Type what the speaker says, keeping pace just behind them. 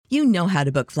You know how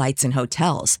to book flights and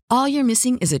hotels. All you're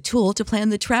missing is a tool to plan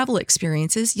the travel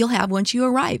experiences you'll have once you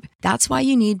arrive. That's why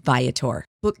you need Viator.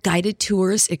 Book guided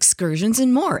tours, excursions,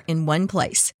 and more in one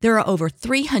place. There are over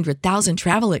 300,000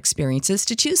 travel experiences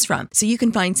to choose from, so you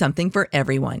can find something for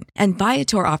everyone. And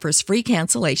Viator offers free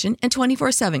cancellation and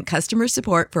 24/7 customer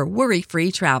support for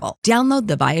worry-free travel. Download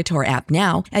the Viator app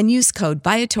now and use code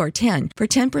Viator10 for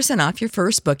 10% off your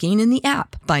first booking in the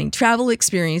app. Find travel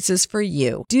experiences for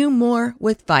you. Do more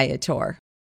with Viator.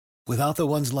 Without the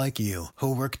ones like you,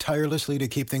 who work tirelessly to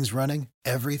keep things running,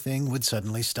 everything would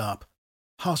suddenly stop.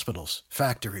 Hospitals,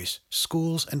 factories,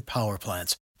 schools, and power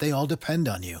plants, they all depend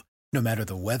on you. No matter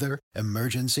the weather,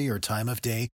 emergency, or time of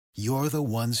day, you're the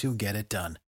ones who get it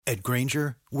done. At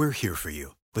Grainger, we're here for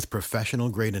you with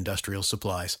professional-grade industrial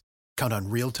supplies. Count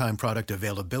on real-time product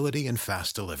availability and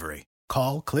fast delivery.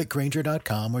 Call, click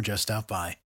Grainger.com, or just stop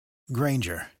by.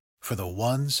 Grainger, for the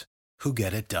ones who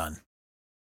get it done.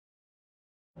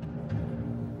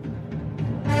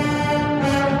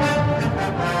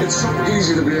 It's so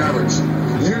easy to be average.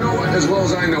 You know it as well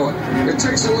as I know it. It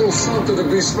takes a little something to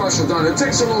be special, Don. It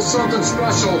takes a little something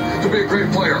special to be a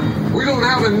great player. We don't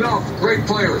have enough great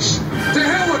players. To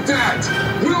hell with that!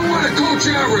 We don't want to coach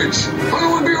average. I don't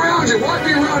want to be around you. Why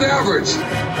be around average?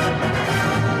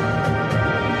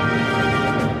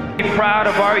 Proud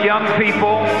of our young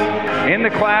people in the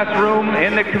classroom,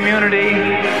 in the community,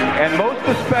 and most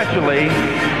especially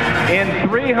in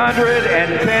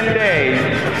 310 days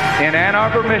in Ann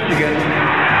Arbor, Michigan,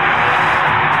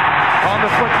 on the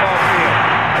football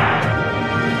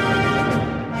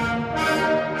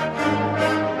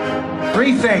field.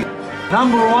 Three things.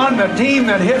 Number one, the team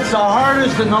that hits the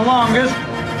hardest and the longest,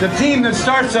 the team that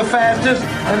starts the fastest,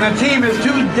 and the team is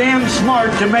too damn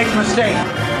smart to make mistakes.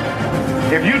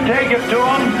 If you take it to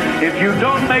them, if you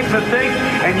don't make mistakes,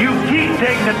 and you keep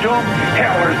taking it to them,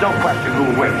 hell, there's no question who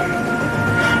will win.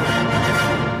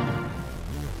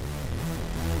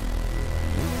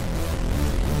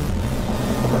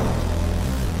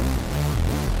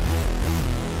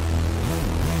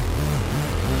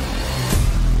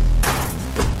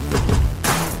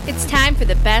 It's time for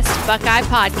the Best Buckeye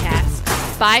Podcast.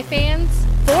 By fans,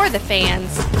 for the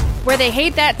fans, where they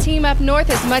hate that team up north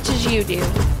as much as you do.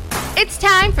 It's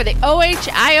time for the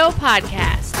OHIO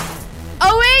Podcast.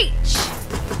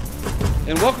 OH!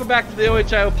 And welcome back to the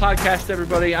OHIO Podcast,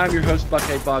 everybody. I'm your host,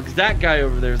 Buckeye Boggs. That guy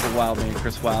over there is the wild man,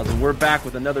 Chris Wilds, and we're back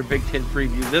with another Big Ten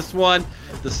preview. This one,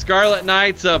 the Scarlet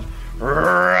Knights of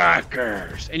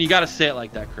Rutgers. And you got to say it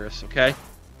like that, Chris, okay?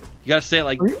 You got to say it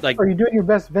like... Are you doing your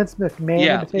best Vince McMahon?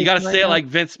 Yeah, you got to say it like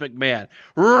Vince McMahon.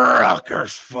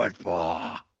 Rutgers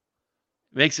football.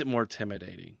 Makes it more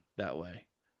intimidating that way.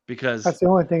 Because that's the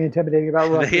only thing intimidating about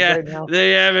Rutgers right now.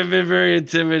 They haven't been very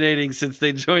intimidating since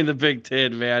they joined the Big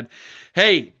Ten, man.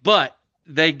 Hey, but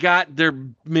they got their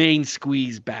main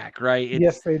squeeze back, right?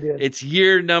 Yes, they did. It's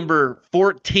year number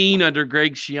 14 under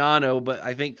Greg Schiano, but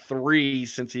I think 3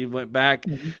 since he went back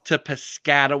to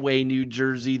Piscataway, New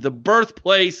Jersey, the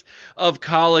birthplace of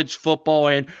college football,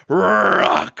 and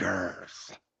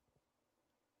Rutgers.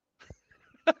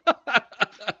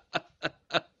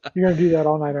 You're going to do that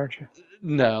all night, aren't you?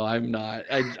 No, I'm not.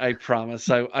 I promise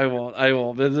I won't.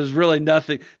 There's really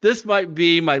nothing. This might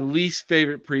be my least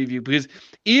favorite preview because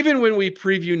even when we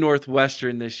preview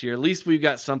Northwestern this year, at least we've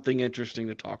got something interesting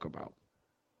to talk about.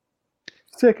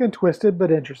 Sick and twisted, but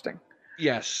interesting.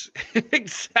 Yes,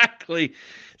 exactly.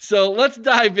 So let's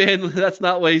dive in. Let's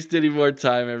not waste any more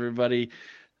time, everybody.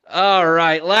 All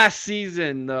right. Last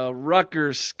season, the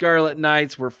Rutgers Scarlet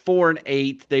Knights were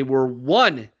 4-8. They were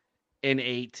 1-8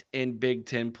 in Big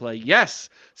Ten play. Yes,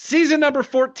 season number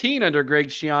 14 under Greg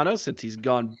Schiano since he's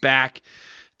gone back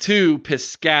to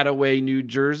Piscataway, New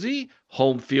Jersey.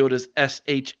 Home field is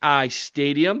SHI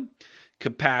Stadium.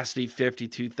 Capacity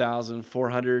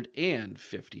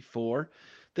 52,454.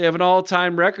 They have an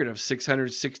all-time record of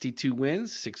 662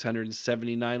 wins,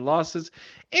 679 losses,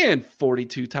 and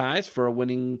 42 ties for a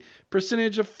winning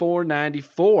percentage of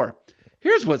 .494.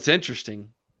 Here's what's interesting.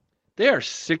 They are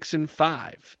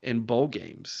 6-5 in bowl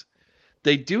games.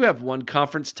 They do have one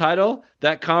conference title,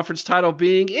 that conference title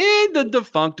being in the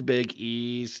defunct Big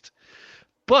East.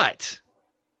 But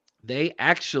they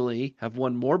actually have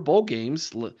won more bowl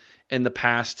games in the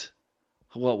past,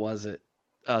 what was it,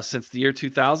 since the year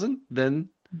 2000 than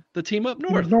the team up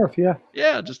north. North, yeah.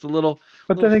 Yeah, just a little.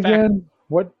 But little then again,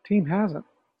 what team hasn't?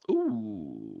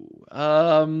 Ooh.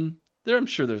 I'm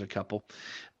sure there's a couple.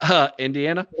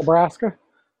 Indiana. Nebraska.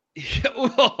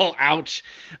 Oh, ouch.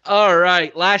 All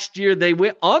right. Last year, they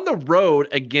went on the road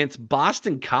against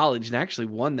Boston College and actually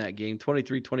won that game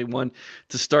 23-21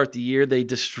 to start the year. They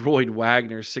destroyed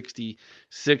Wagner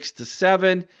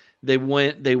 66-7. They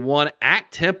won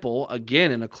at Temple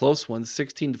again in a close one,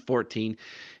 16-14.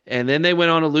 And then they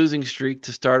went on a losing streak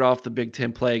to start off the Big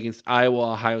Ten play against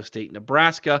Iowa, Ohio State,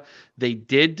 Nebraska. They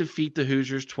did defeat the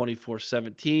Hoosiers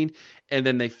 24-17. And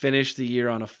then they finished the year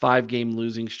on a 5-game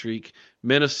losing streak.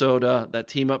 Minnesota, that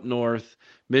team up north,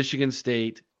 Michigan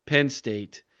State, Penn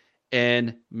State,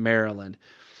 and Maryland.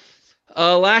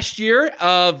 Last year,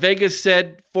 Vegas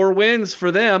said 4 wins for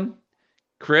them.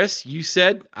 Chris, you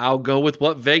said, I'll go with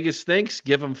what Vegas thinks.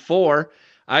 Give them 4.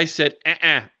 I said,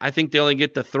 I think they only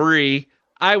get the 3.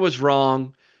 I was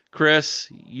wrong. Chris,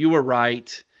 you were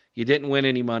right. You didn't win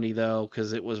any money, though,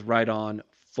 because it was right on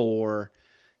 4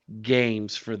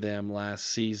 games for them last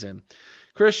season.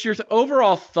 Chris, your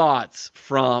overall thoughts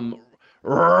from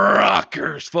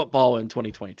Rutgers football in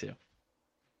 2022?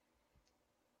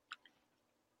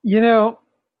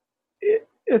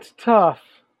 It's tough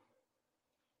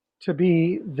to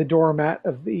be the doormat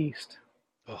of the East.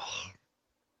 Ugh.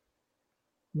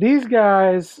 These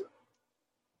guys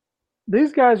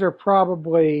are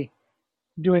probably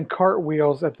doing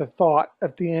cartwheels at the thought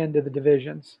at the end of the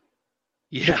divisions.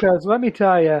 Yeah. Because let me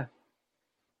tell you,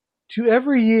 to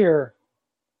every year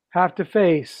have to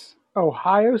face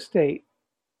Ohio State,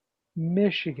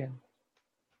 Michigan,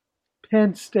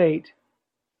 Penn State.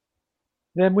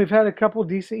 Then we've had a couple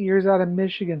decent years out of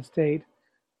Michigan State.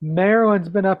 Maryland's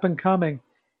been up and coming.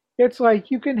 It's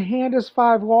like you can hand us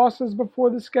 5 losses before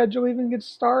the schedule even gets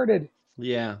started.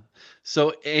 Yeah.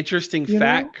 So interesting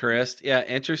fact, Chris. Yeah,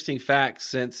 interesting fact.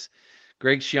 Since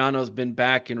Greg Schiano's been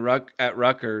back at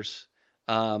Rutgers,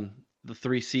 the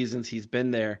 3 seasons he's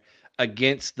been there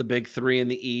against the big 3 in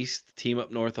the East, team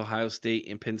up north, Ohio State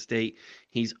and Penn State,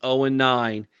 he's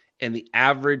 0-9, and the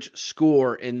average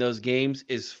score in those games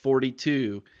is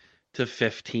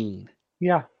 42-15.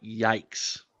 Yeah.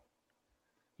 Yikes.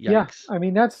 Yeah. I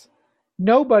mean, that's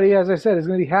nobody, as I said, is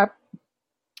going to be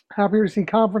happier to see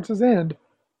conferences end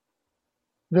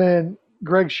than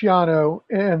Greg Schiano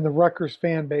and the Rutgers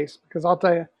fan base, because I'll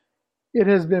tell you, it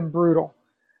has been brutal.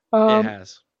 It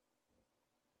has.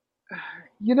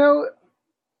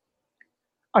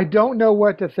 I don't know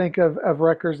what to think of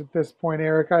Rutgers at this point,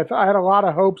 Eric. I had a lot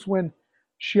of hopes when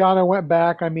Schiano went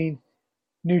back. I mean,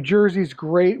 New Jersey's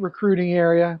great recruiting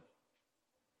area,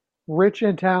 rich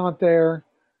in talent there.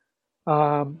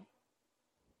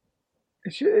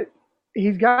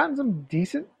 He's gotten some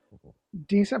decent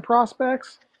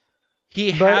prospects.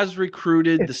 He has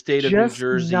recruited the state of New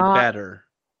Jersey better.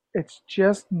 It's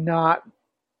just not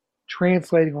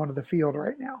translating onto the field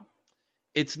right now.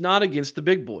 It's not against the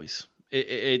big boys.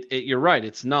 You're right.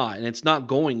 It's not, and it's not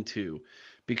going to,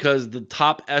 because the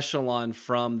top echelon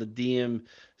from the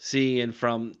DMC and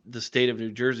from the state of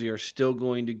New Jersey are still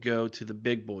going to go to the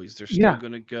big boys. They're still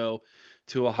going to go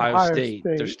to Ohio State.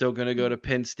 They're still going to go to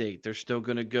Penn State. They're still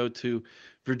going to go to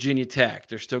Virginia Tech.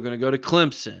 They're still going to go to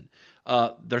Clemson.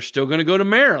 They're still going to go to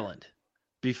Maryland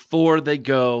before they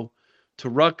go to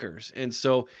Rutgers. And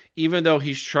so even though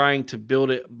he's trying to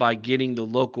build it by getting the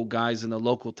local guys and the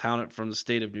local talent from the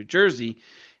state of New Jersey,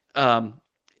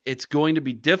 it's going to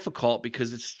be difficult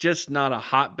because it's just not a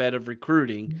hotbed of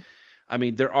recruiting. Mm-hmm. I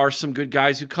mean, there are some good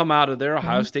guys who come out of there.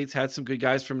 Ohio State's had some good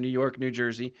guys from New York, New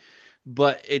Jersey,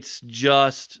 but it's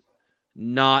just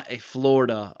not a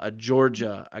Florida, a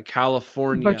Georgia, a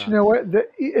California. But you know what?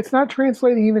 It's not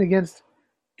translating even against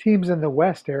teams in the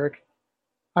West, Eric.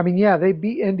 I mean, yeah, they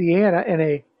beat Indiana in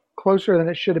a closer than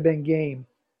it should have been game.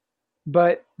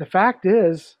 But the fact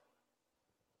is,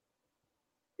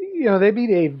 they beat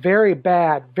a very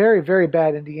bad, very, very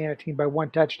bad Indiana team by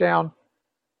 1 touchdown.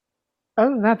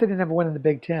 Other than that, they didn't have a win in the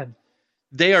Big Ten.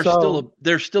 They're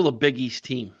still a Big East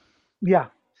team. Yeah,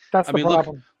 that's the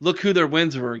problem. Look who their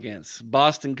wins were against.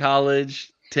 Boston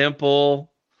College, Temple.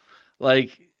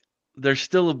 They're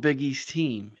still a Big East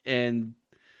team. And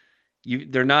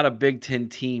they're not a Big Ten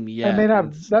team yet.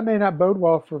 That may not bode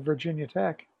well for Virginia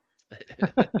Tech.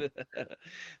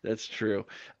 That's true.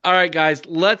 All right, guys,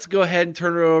 let's go ahead and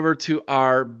turn it over to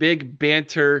our big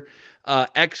banter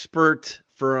expert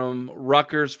from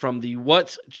Rutgers from the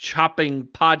What's Chopping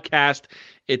podcast.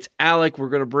 It's Alec. We're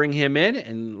going to bring him in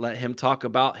and let him talk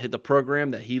about the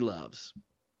program that he loves.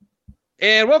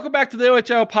 And welcome back to the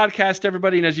OHL podcast,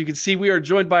 everybody. And as you can see, we are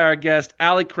joined by our guest,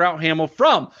 Alec Krauthamel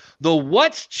from the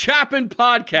What's Choppin'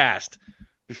 podcast.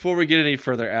 Before we get any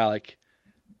further, Alec,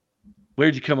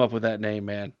 where'd you come up with that name,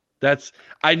 man?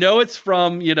 I know it's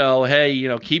from,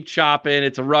 hey, keep chopping.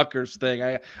 It's a Rutgers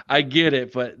thing. I get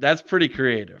it, but that's pretty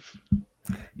creative.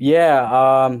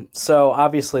 Yeah. So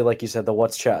obviously, like you said,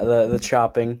 the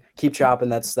chopping, keep chopping.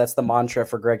 That's the mantra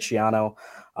for Greg Schiano.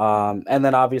 And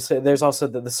then obviously there's also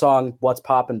the song "What's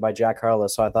Poppin'" by Jack Harlow.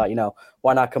 So I thought,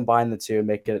 why not combine the two and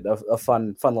make it a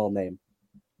fun little name.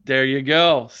 There you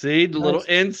go. See, the Nice. little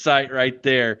insight right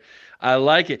there. I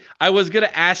like it. I was going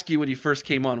to ask you when you first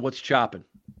came on, what's chopping?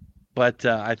 But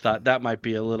I thought that might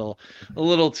be a little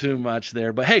too much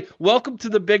there. But hey, welcome to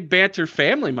the Big Banter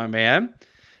family, my man.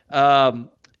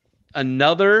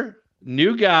 Another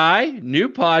new guy, new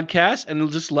podcast,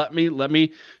 and just let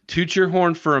me toot your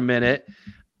horn for a minute.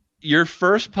 Your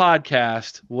first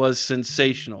podcast was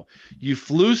sensational. You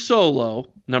flew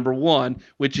solo, number one,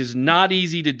 which is not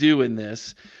easy to do in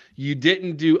this. You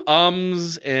didn't do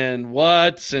ums and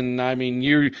whats, and I mean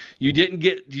you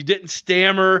didn't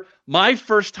stammer. My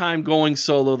first time going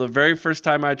solo, the very first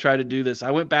time I tried to do this,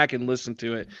 I went back and listened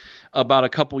to it about a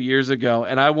couple years ago,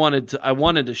 and I wanted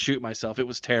to shoot myself. It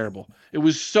was terrible. It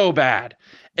was so bad.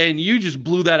 And you just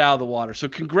blew that out of the water. So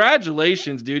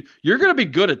congratulations, dude. You're gonna be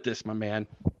good at this, my man.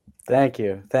 Thank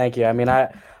you. I mean,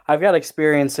 I've got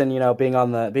experience in being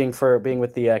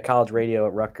with the college radio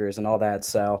at Rutgers and all that.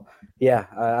 So yeah,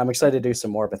 I'm excited to do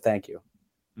some more. But thank you.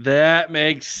 That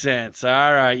makes sense.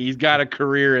 All right, you've got a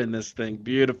career in this thing.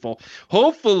 Beautiful.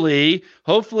 Hopefully,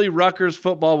 Rutgers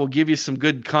football will give you some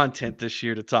good content this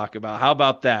year to talk about. How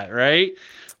about that? Right?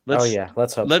 Let's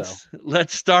hope so.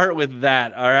 Let's start with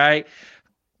that. All right.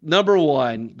 Number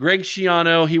one, Greg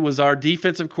Schiano, he was our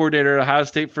defensive coordinator at Ohio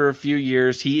State for a few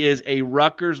years. He is a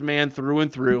Rutgers man through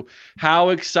and through. How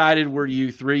excited were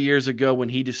you 3 years ago when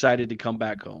he decided to come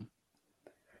back home?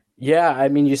 Yeah, I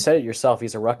mean, you said it yourself.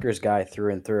 He's a Rutgers guy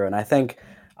through and through. And I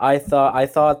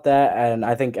thought that, and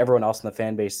I think everyone else in the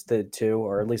fan base did too,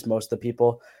 or at least most of the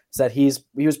people, is that he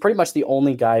was pretty much the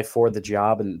only guy for the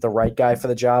job and the right guy for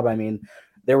the job. I mean,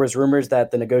 there was rumors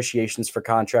that the negotiations for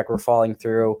contract were falling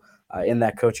through in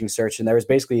that coaching search, and there was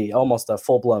basically almost a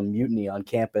full-blown mutiny on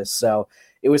campus. So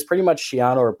it was pretty much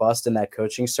Schiano or bust in that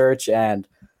coaching search. And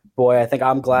boy, I think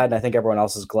I'm glad, and I think everyone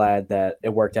else is glad that it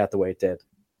worked out the way it did.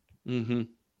 Mm-hmm.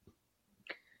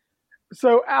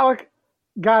 So, Alec,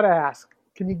 gotta ask,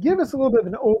 can you give us a little bit of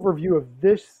an overview of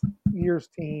this year's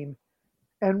team,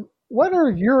 and what are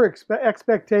your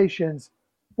expectations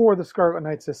for the Scarlet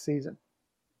Knights this season?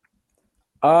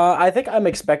 I think I'm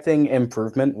expecting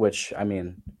improvement, which, I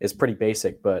mean, is pretty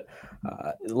basic. But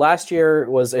last year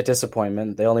was a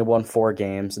disappointment. They only won 4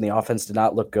 games, and the offense did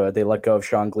not look good. They let go of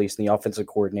Sean Gleason, the offensive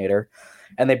coordinator,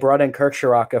 and they brought in Kirk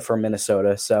Shiraka from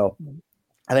Minnesota. So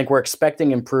I think we're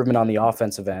expecting improvement on the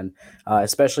offensive end,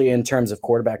 especially in terms of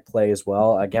quarterback play as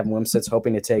well. Gavin Wimstead's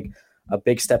hoping to take a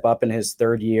big step up in his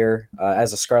 3rd year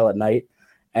as a Scarlet Knight.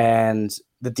 And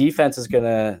the defense is going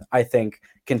to, I think,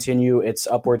 continue its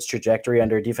upwards trajectory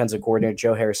under defensive coordinator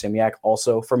Joe Harris-Simiak,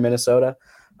 also from Minnesota.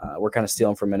 We're kind of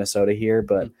stealing from Minnesota here,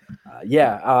 but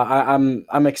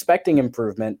I'm expecting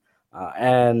improvement,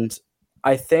 and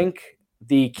I think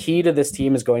the key to this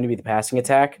team is going to be the passing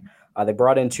attack. They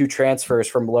brought in 2 transfers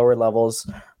from lower levels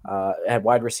at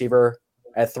wide receiver,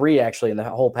 at 3 actually in the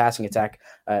whole passing attack.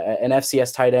 An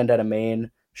FCS tight end out of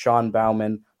Maine, Sean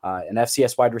Bauman, an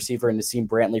FCS wide receiver, Nassim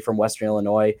Brantley from Western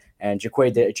Illinois, and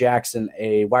Jaquay Jackson,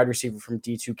 a wide receiver from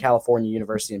D2 California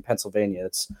University in Pennsylvania.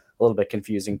 It's a little bit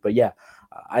confusing, but yeah,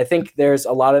 I think there's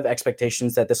a lot of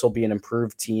expectations that this will be an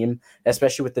improved team,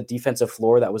 especially with the defensive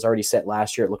floor that was already set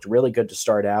last year. It looked really good to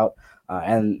start out,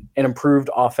 and an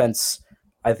improved offense,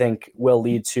 I think, will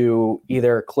lead to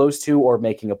either close to or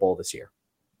making a bowl this year.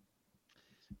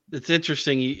 It's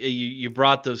interesting you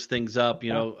brought those things up.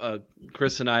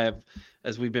 Chris and I have,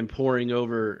 as we've been poring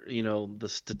over, the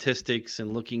statistics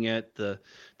and looking at the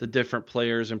different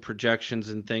players and projections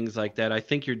and things like that. I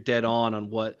think you're dead on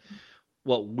what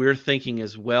we're thinking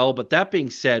as well. But that being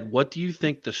said, what do you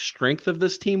think the strength of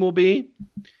this team will be?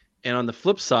 And on the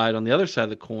flip side, on the other side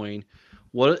of the coin,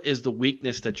 what is the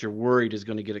weakness that you're worried is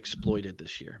going to get exploited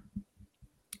this year?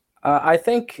 I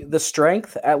think the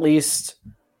strength, at least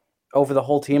over the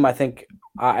whole team, I think,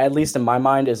 at least in my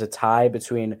mind, is a tie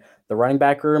between the running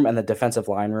back room and the defensive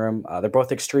line room. They're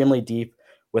both extremely deep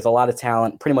with a lot of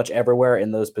talent pretty much everywhere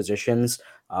in those positions.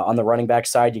 On the running back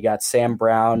side, you got Sam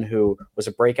Brown, who was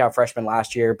a breakout freshman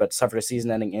last year, but suffered a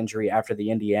season-ending injury after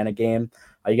the Indiana game.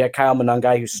 You got Kyle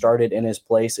Monungai, who started in his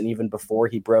place, and even before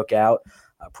he broke out,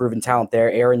 proven talent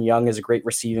there. Aaron Young is a great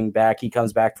receiving back. He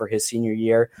comes back for his senior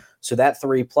year. So that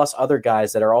 3 plus other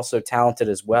guys that are also talented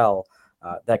as well.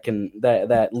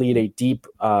 that lead a deep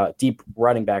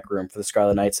running back room for the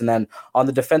Scarlet Knights. And then on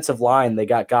the defensive line, they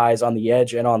got guys on the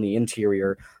edge and on the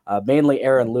interior, mainly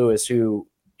Aaron Lewis, who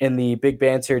in the Big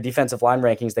Banter defensive line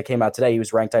rankings that came out today, he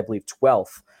was ranked, I believe,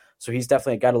 12th. So he's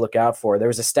definitely a guy to look out for. There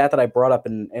was a stat that I brought up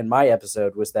in my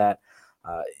episode was that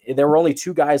there were only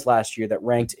 2 guys last year that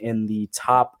ranked in the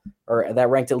top, or that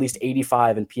ranked at least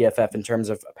 85 in PFF in terms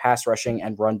of pass rushing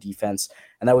and run defense,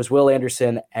 and that was Will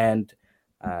Anderson and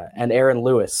Aaron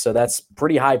Lewis. So that's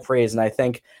pretty high praise. And I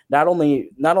think not only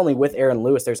with Aaron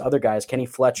Lewis, there's other guys, Kenny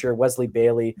Fletcher, Wesley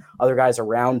Bailey, other guys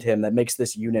around him that makes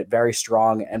this unit very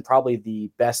strong and probably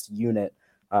the best unit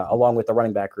along with the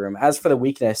running back room. As for the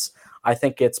weakness, I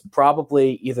think it's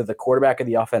probably either the quarterback or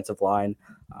the offensive line.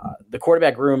 The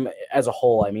quarterback room as a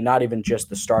whole, I mean, not even just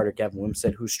the starter, Kevin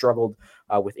Wimsatt, who struggled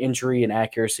with injury and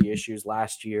accuracy issues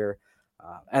last year.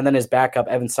 And then his backup,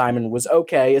 Evan Simon, was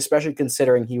okay, especially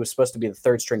considering he was supposed to be the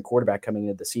third-string quarterback coming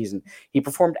into the season. He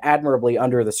performed admirably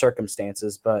under the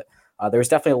circumstances, but there was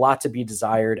definitely a lot to be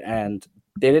desired, and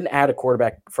they didn't add a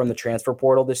quarterback from the transfer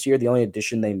portal this year. The only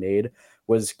addition they made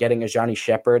was getting Ajani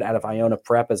Shepherd out of Iona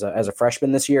Prep as a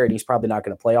freshman this year, and he's probably not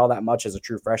going to play all that much as a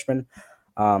true freshman.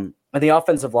 And the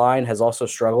offensive line has also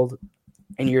struggled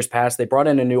in years past. They brought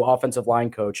in a new offensive line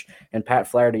coach, and Pat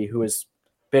Flaherty, who has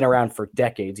been around for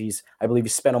decades. I believe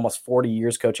he's spent almost 40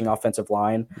 years coaching offensive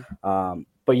line.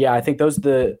 But yeah, I think those are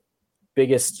the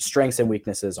biggest strengths and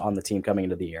weaknesses on the team coming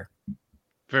into the year.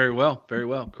 Very well. Very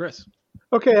well. Chris.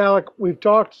 Okay, Alec, we've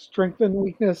talked strength and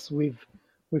weakness. We've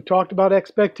talked about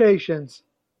expectations.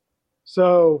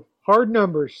 So hard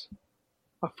numbers,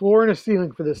 a floor and a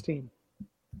ceiling for this team.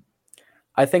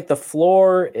 I think the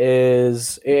floor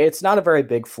it's not a very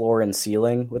big floor and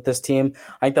ceiling with this team.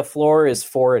 I think the floor is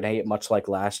 4-8, much like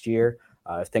last year.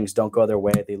 If things don't go their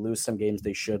way, they lose some games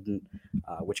they shouldn't,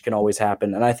 which can always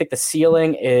happen. And I think the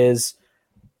ceiling is,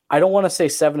 I don't want to say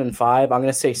 7-5. I'm going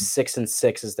to say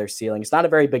 6-6 is their ceiling. It's not a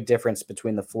very big difference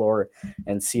between the floor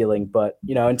and ceiling, but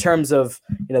in terms of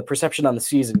perception on the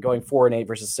season, going 4-8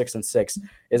 versus 6-6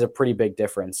 is a pretty big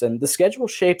difference. And the schedule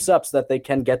shapes up so that they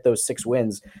can get those 6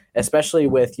 wins, especially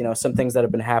with some things that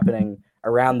have been happening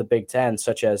around the Big Ten,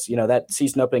 such as that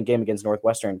season opening game against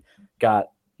Northwestern got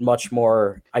much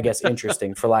more, I guess,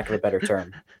 interesting for lack of a better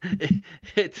term.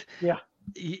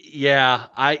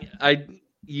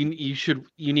 You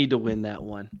need to win that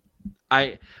one.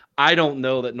 I don't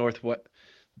know that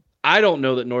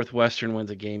Northwestern wins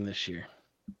a game this year.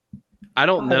 I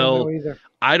don't know either.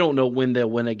 I don't know when they'll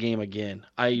win a game again.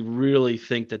 I really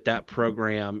think that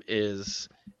program is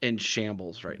in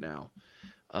shambles right now.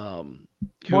 Who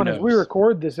knows? As we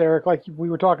record this, Eric, like we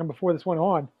were talking before this went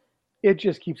on, it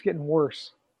just keeps getting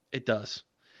worse. It does.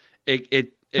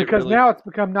 Because now it's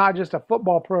become not just a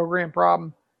football program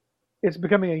problem. It's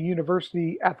becoming a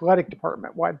university athletic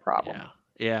department wide problem.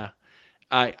 Yeah.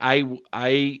 I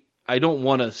don't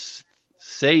want to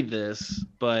say this,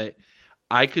 but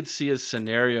I could see a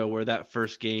scenario where that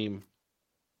first game,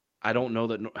 I don't know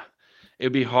that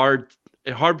it'd be hard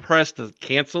pressed to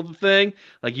cancel the thing.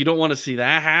 Like, you don't want to see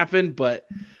that happen, but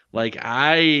like,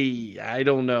 I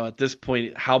don't know at this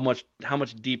point how much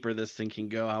deeper this thing can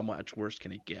go, how much worse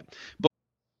can it get. But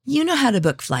You know how to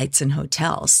book flights and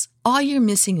hotels. All you're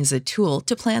missing is a tool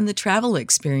to plan the travel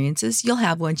experiences you'll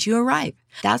have once you arrive.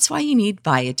 That's why you need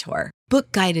Viator.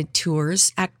 Book guided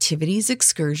tours, activities,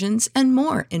 excursions, and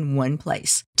more in one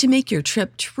place to make your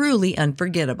trip truly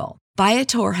unforgettable.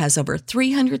 Viator has over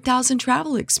 300,000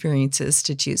 travel experiences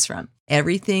to choose from.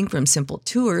 Everything from simple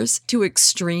tours to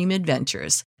extreme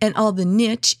adventures and all the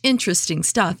niche, interesting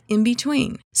stuff in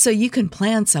between. So you can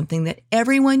plan something that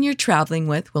everyone you're traveling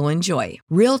with will enjoy.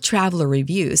 Real traveler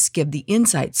reviews give the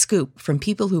inside scoop from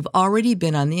people who've already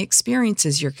been on the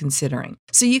experiences you're considering.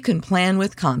 So you can plan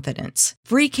with confidence.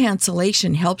 Free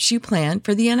cancellation helps you plan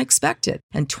for the unexpected.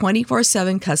 And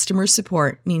 24/7 customer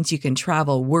support means you can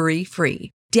travel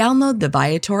worry-free. Download the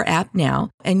Viator app now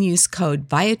and use code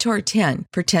Viator10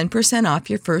 for 10% off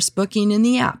your first booking in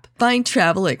the app. Find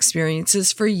travel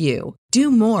experiences for you.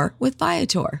 Do more with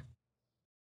Viator.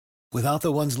 Without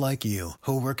the ones like you,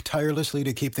 who work tirelessly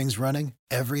to keep things running,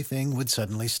 everything would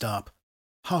suddenly stop.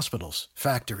 Hospitals,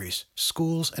 factories,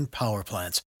 schools, and power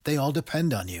plants, they all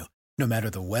depend on you. No matter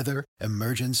the weather,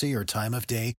 emergency, or time of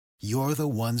day, you're the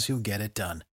ones who get it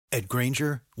done. At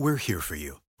Grainger, we're here for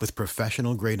you. With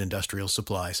professional-grade industrial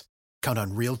supplies, count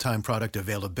on real-time product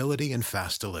availability and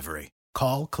fast delivery.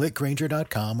 Call, click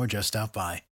Grainger.com, or just stop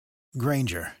by.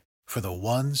 Grainger, for the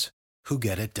ones who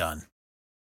get it done.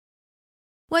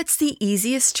 What's the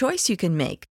easiest choice you can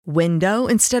make? Window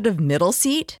instead of middle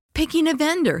seat? Picking a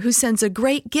vendor who sends a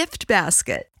great gift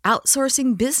basket?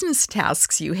 Outsourcing business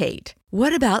tasks you hate?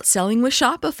 What about selling with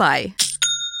Shopify?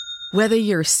 Whether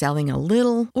you're selling a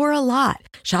little or a lot,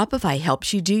 Shopify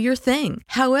helps you do your thing,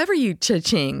 however you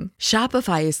cha-ching.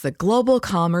 Shopify is the global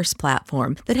commerce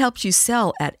platform that helps you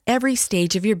sell at every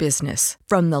stage of your business.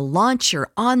 From the launch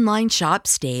your online shop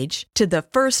stage to the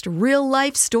first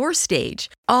real-life store stage,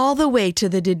 all the way to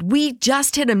the did we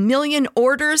just hit a million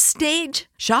orders stage.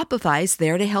 Shopify's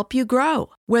there to help you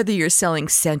grow. Whether you're selling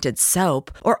scented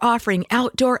soap or offering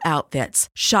outdoor outfits,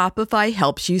 Shopify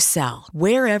helps you sell.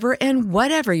 Wherever and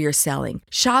whatever you're selling,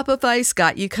 Shopify's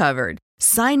got you covered.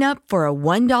 Sign up for a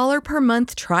 $1 per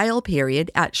month trial period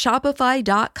at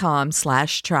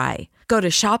shopify.com/try. Go to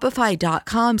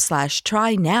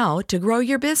shopify.com/try now to grow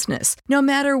your business, no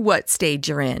matter what stage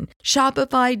you're in.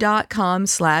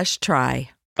 Shopify.com/try.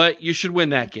 But you should win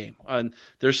that game.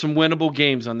 There's some winnable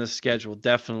games on this schedule,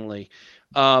 definitely.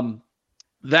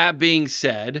 That being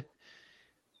said,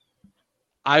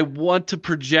 I want to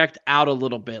project out a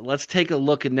little bit. Let's take a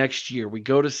look at next year. We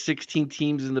go to 16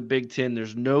 teams in the Big Ten.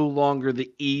 There's no longer the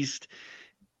East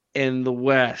and the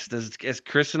West. As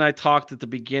Chris and I talked at the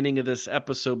beginning of this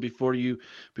episode before you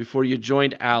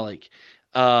joined Alec,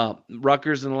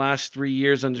 Rutgers in the last 3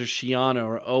 years under Schiano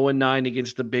are 0-9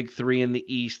 against the Big Three in the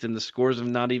East, and the scores have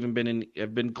not even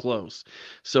been close.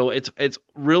 So it's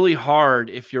really hard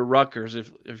if you're Rutgers,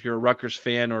 if you're a Rutgers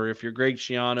fan, or if you're Greg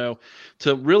Schiano,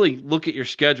 to really look at your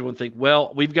schedule and think,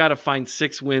 well, we've got to find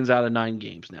 6 wins out of 9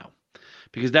 games now,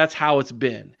 because that's how it's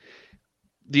been.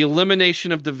 The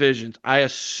elimination of divisions, I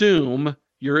assume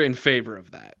you're in favor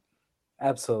of that.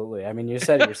 Absolutely. I mean, you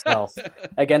said it yourself.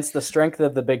 Against the strength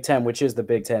of the Big Ten, which is the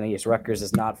Big Ten East, Rutgers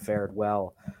has not fared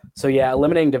well. So, yeah,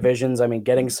 eliminating divisions, I mean,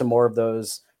 getting some more of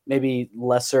those maybe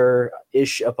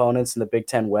lesser-ish opponents in the Big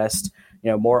Ten West,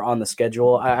 more on the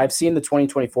schedule. I've seen the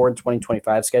 2024 and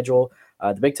 2025 schedule.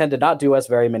 The Big Ten did not do us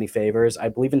very many favors. I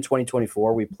believe in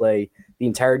 2024 we play the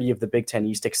entirety of the Big Ten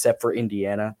East except for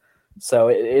Indiana. So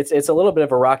it's a little bit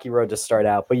of a rocky road to start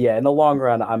out. But, yeah, in the long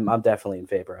run, I'm definitely in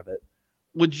favor of it.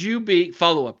 Would you be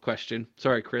follow-up question?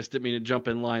 Sorry, Chris, didn't mean to jump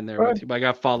in line there with you, but I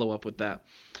got follow-up with that.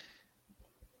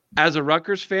 As a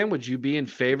Rutgers fan, would you be in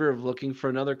favor of looking for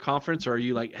another conference, or are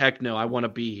you like, heck no, I want to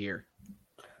be here?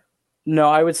 No,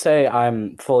 I would say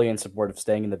I'm fully in support of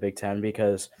staying in the Big Ten,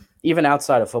 because even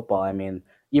outside of football, I mean,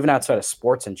 even outside of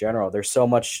sports in general, there's so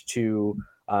much to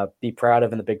be proud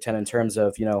of in the Big Ten in terms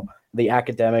of, the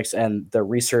academics and the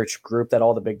research group that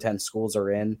all the Big Ten schools are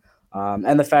in.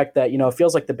 And the fact that, it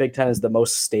feels like the Big Ten is the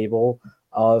most stable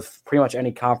of pretty much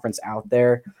any conference out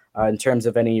there in terms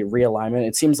of any realignment.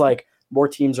 It seems like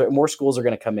more schools are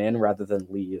going to come in rather than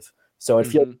leave. So it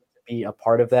feels to be a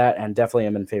part of that, and definitely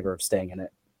am in favor of staying in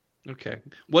it. Okay.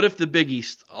 What if the Big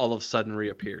East all of a sudden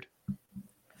reappeared?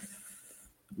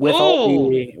 With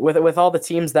all the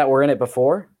teams that were in it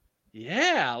before?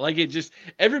 Yeah, like it just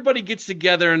everybody gets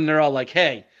together and they're all like,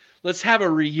 "Hey, let's have a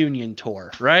reunion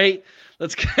tour, right?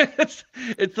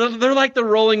 They're like the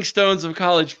Rolling Stones of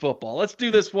college football. Let's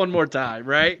do this one more time,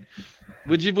 right?"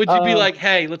 Would you be like,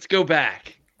 "Hey, let's go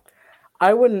back"?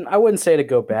 I wouldn't say to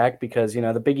go back, because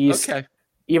the Big East, okay,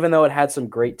 even though it had some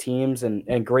great teams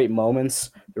and great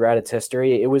moments throughout its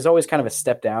history, it was always kind of a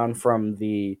step down from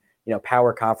the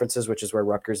power conferences, which is where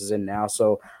Rutgers is in now.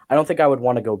 So I don't think I would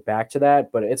want to go back to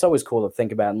that, but it's always cool to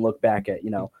think about and look back at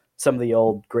some of the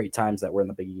old great times that were in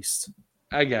the Big East.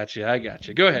 I got you.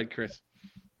 Go ahead, Chris.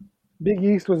 Big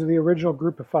East was the original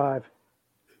group of 5.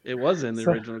 It was in the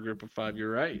original group of 5.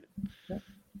 You're right. Yeah.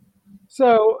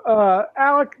 So,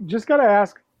 Alec, just got to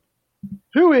ask,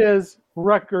 who is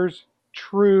Rutgers'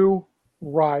 true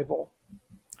rival?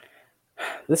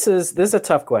 This is a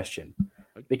tough question,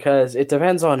 because it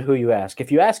depends on who you ask.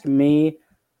 If you ask me,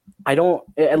 I don't.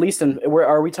 At least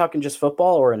are we talking just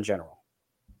football or in general?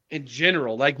 In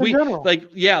general,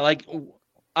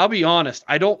 I'll be honest,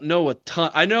 I don't know a ton.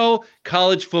 I know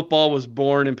college football was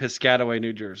born in Piscataway,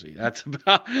 New Jersey. That's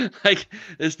about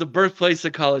it's the birthplace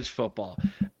of college football.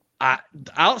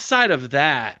 Outside of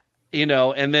that,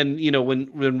 and then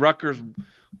when Rutgers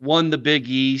won the Big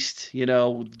East,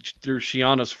 through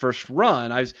Schiano's first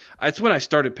run, that's when I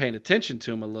started paying attention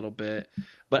to him a little bit.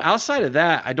 But outside of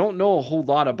that, I don't know a whole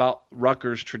lot about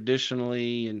Rutgers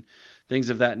traditionally and things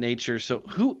of that nature. So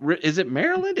who is it?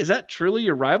 Maryland? Is that truly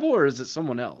your rival, or is it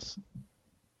someone else?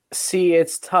 See,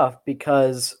 it's tough,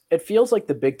 because it feels like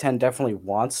the Big Ten definitely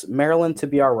wants Maryland to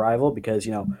be our rival, because,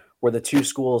 we're the 2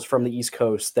 schools from the East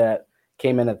Coast that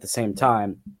came in at the same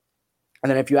time. And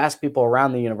then if you ask people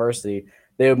around the university,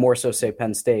 they would more so say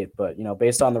Penn State. But,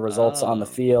 based on the results on the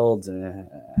field,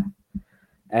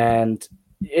 I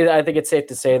think it's safe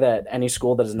to say that any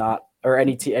school that is not or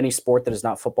any sport that is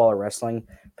not football or wrestling,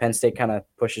 Penn State kind of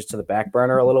pushes to the back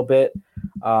burner a little bit.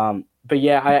 But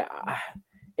yeah,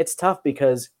 it's tough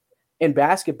because in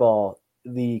basketball,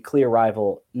 the clear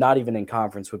rival, not even in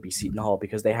conference, would be Seton Hall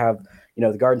because they have,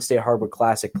 the Garden State Hardwood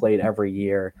Classic played every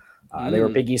year. They were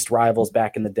Big East rivals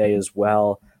back in the day as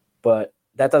well, but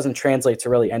that doesn't translate to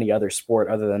really any other sport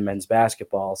other than men's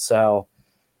basketball. So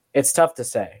it's tough to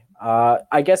say.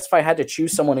 I guess if I had to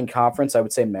choose someone in conference, I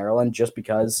would say Maryland, just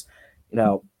because,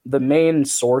 the main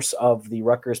source of the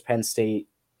Rutgers-Penn State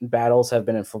battles have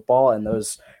been in football, and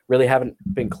those really haven't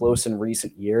been close in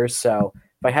recent years. So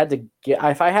if I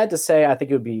had to say, I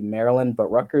think it would be Maryland,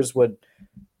 but Rutgers would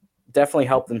definitely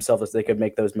help themselves if they could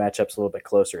make those matchups a little bit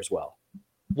closer as well.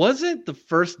 Wasn't the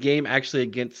first game actually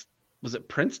against, was it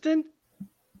Princeton?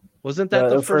 Wasn't that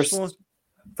the first one?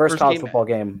 First college football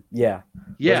game, yeah.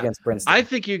 Against Princeton. I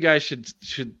think you guys should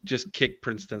just kick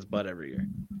Princeton's butt every year.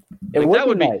 That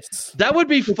would be nice. That would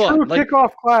be fun. True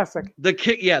kickoff classic.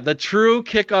 The true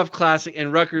kickoff classic,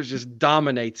 and Rutgers just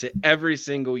dominates it every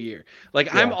single year.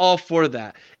 I'm all for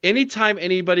that. Anytime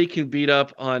anybody can beat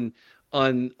up on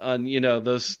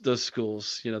those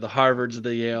schools, the Harvards, the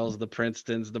Yales, the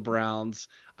Princetons, the Browns,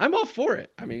 I'm all for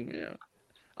it. I mean,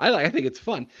 I think it's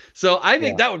fun. So I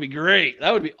think that would be great.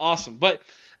 That would be awesome. But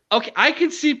okay, I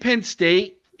can see Penn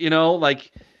State,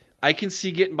 I can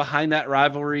see getting behind that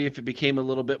rivalry if it became a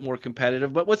little bit more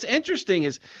competitive. But what's interesting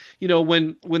is,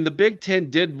 when the Big Ten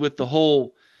did with the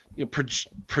whole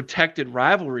protected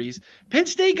rivalries, Penn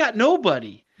State got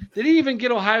nobody. They didn't even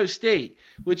get Ohio State,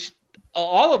 which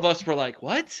all of us were like,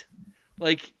 what?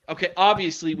 Okay,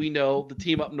 obviously we know the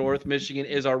team up north, Michigan,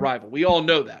 is our rival. We all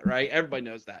know that, right? Everybody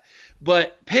knows that.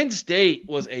 But Penn State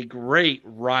was a great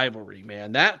rivalry,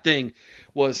 man. That thing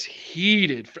was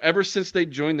heated ever since they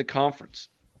joined the conference.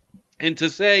 And to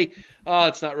say, oh,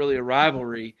 it's not really a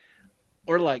rivalry,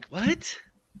 or like, what?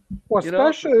 Well,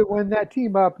 especially when that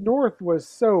team up north was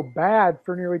so bad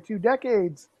for nearly 2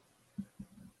 decades.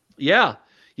 Yeah.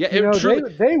 Yeah,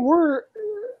 they were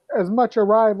as much a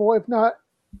rival, if not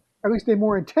at least a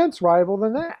more intense rival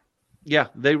than that. Yeah,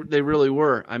 they really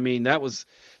were. I mean, that was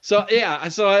so. Yeah,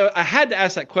 so I had to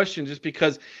ask that question just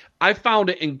because I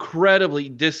found it incredibly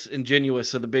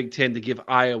disingenuous of the Big Ten to give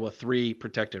Iowa 3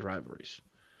 protected rivalries,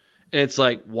 and it's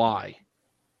like, why?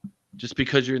 Just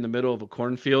because you're in the middle of a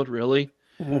cornfield, really?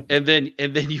 Mm-hmm. And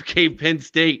then you gave Penn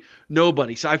State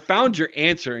nobody. So I found your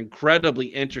answer incredibly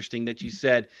interesting. That you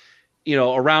said,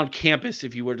 around campus,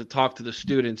 if you were to talk to the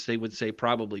students, they would say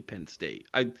probably Penn State.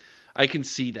 I can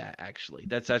see that, actually.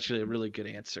 That's actually a really good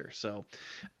answer. So,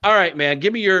 all right, man,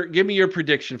 give me your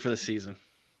prediction for the season.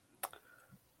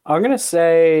 I'm gonna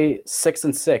say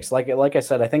 6-6. Like I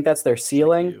said, I think that's their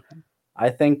ceiling. I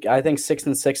think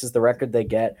 6-6 is the record they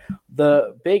get.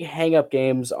 The big hang-up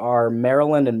games are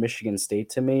Maryland and Michigan State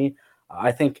to me.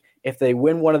 I think if they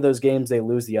win one of those games, they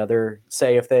lose the other.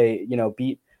 Say if they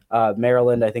beat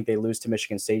Maryland, I think they lose to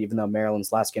Michigan State, even though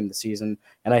Maryland's last game of the season.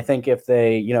 And I think if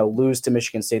they, lose to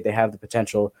Michigan State, they have the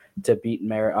potential to beat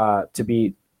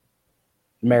Maryland.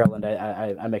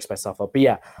 I mix myself up, but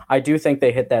yeah, I do think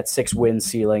they hit that 6-win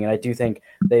ceiling, and I do think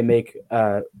they make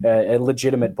a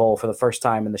legitimate bowl for the first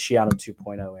time in the Shiano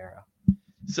 2.0 era.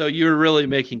 So you're really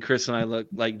making Chris and I look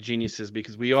like geniuses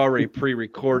because we already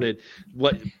pre-recorded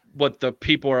what the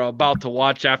people are about to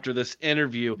watch after this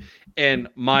interview. And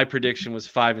my prediction was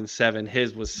 5-7.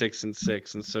 His was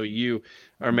 6-6. And so you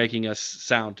are making us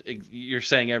sound, you're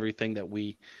saying everything that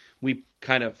we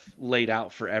kind of laid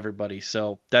out for everybody.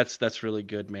 So that's really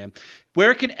good, man.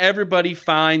 Where can everybody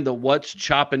find the What's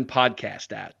Choppin'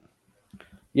 podcast at?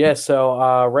 Yeah,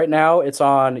 so right now it's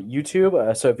on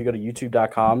YouTube. So if you go to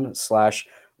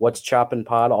youtube.com/What's Choppin'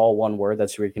 Pod, all one word,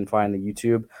 that's where you can find the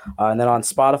YouTube. And then on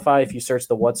Spotify, if you search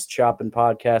the What's Choppin'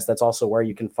 Podcast, that's also where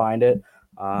you can find it.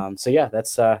 So yeah,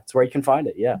 that's where you can find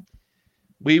it. Yeah.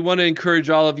 We want to encourage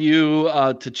all of you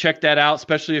to check that out,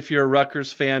 especially if you're a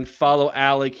Rutgers fan. Follow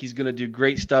Alec. He's going to do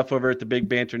great stuff over at the Big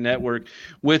Banter Network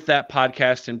with that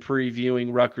podcast and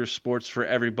previewing Rutgers sports for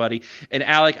everybody. And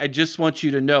Alec, I just want you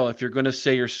to know, if you're going to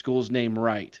say your school's name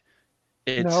right,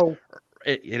 it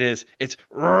is. It's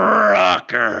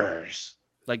Rutgers,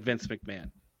 like Vince McMahon.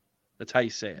 That's how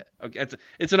you say it. Okay,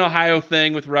 it's an Ohio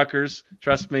thing with Rutgers.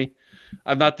 Trust me.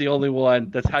 I'm not the only one.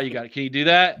 That's how you got it. Can you do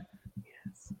that?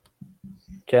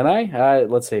 Can I?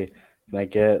 Let's see.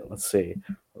 Let's see.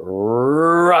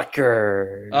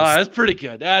 Rutgers. Oh, that's pretty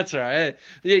good. That's all right.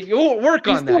 You'll work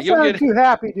on that. You'll get too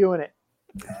happy doing it.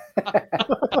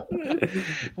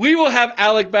 We will have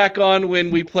Alec back on when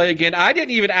we play again. I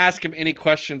didn't even ask him any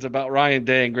questions about Ryan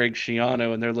Day and Greg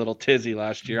Schiano and their little tizzy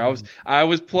last year. I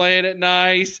was playing it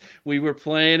nice. We were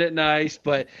playing it nice,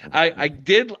 but I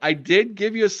did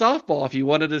give you a softball if you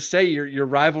wanted to say your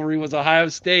rivalry was Ohio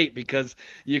State, because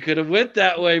you could have went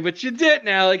that way, but you didn't,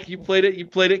 Alec. You played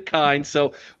it kind.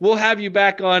 So we'll have you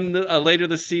back on later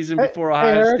this season before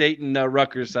Ohio State and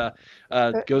Rutgers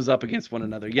goes up against one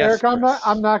another. Yes, Eric, Chris.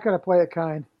 I'm not going to play it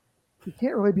kind. You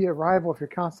can't really be a rival if you're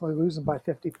constantly losing by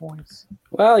 50 points.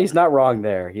 Well, he's not wrong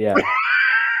there. Yeah.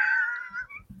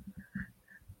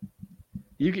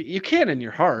 You can in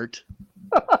your heart.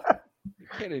 You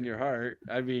can in your heart.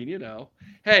 I mean,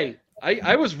 Hey,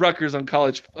 I was Rutgers on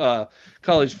college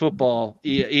football,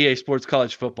 EA Sports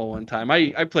college football one time.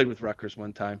 I played with Rutgers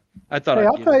one time. I thought. Hey,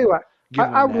 I'll tell you what.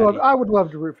 I would love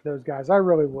to root for those guys. I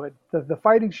really would. The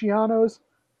Fighting Schianos.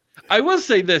 I will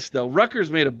say this, though.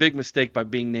 Rutgers made a big mistake by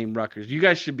being named Rutgers. You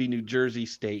guys should be New Jersey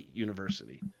State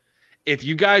University. If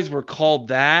you guys were called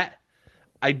that,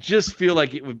 I just feel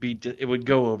like it would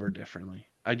go over differently.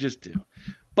 I just do.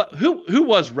 But who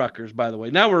was Rutgers, by the way?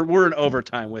 Now we're in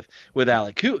overtime with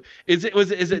Alec. Who is it?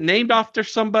 Is it named after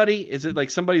somebody? Is it like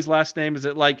somebody's last name? Is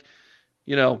it like,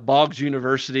 Boggs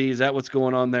University? Is that what's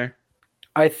going on there?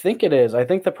 I think it is. I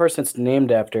think the person it's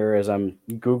named after, as I'm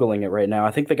Googling it right now,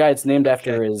 I think the guy it's named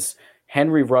after is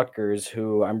Henry Rutgers,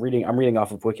 who I'm reading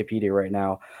off of Wikipedia right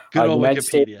now. Good old United Wikipedia.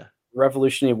 States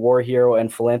Revolutionary War hero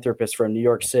and philanthropist from New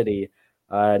York City.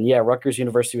 And Rutgers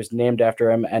University was named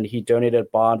after him, and he donated a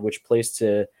bond which placed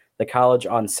the college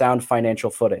on sound financial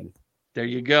footing. There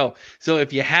you go. So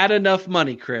if you had enough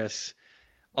money, Chris,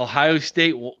 Ohio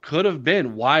State could have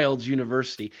been Wilds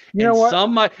University. You know what?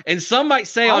 Some might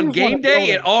say on game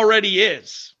day it already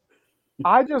is.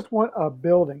 I just want a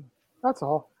building. That's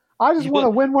all. I just want to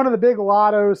win one of the big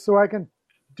lottos so I can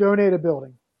donate a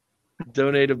building.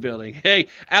 Donate a building. Hey,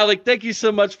 Alec, thank you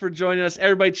so much for joining us.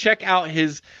 Everybody, check out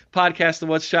his podcast, the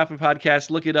What's Shopping Podcast.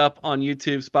 Look it up on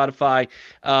YouTube, Spotify,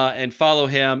 and follow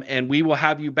him. And we will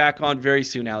have you back on very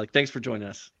soon, Alec. Thanks for joining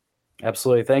us.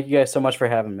 Absolutely. Thank you guys so much for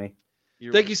having me.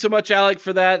 Thank you so much, Alec,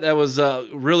 for that. That was a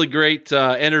really great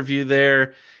interview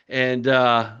there. And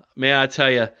man, I tell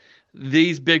you,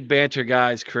 these Big Banter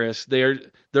guys, Chris,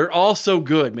 they're all so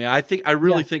good, man. I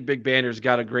really think Big Banter's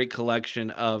got a great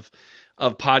collection of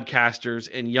podcasters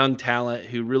and young talent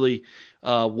who really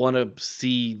want to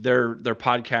see their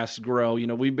podcasts grow.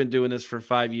 We've been doing this for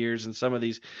 5 years, and some of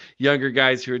these younger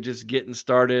guys who are just getting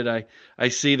started, I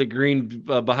see the green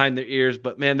behind their ears,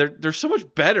 but man, they're so much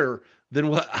better than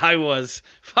what I was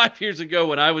 5 years ago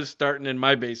when I was starting in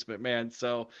my basement, man.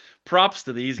 So props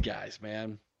to these guys,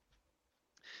 man.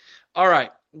 All right,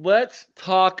 let's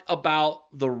talk about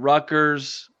the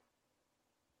Rutgers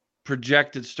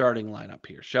projected starting lineup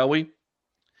here, shall we?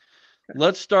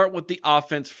 Let's start with the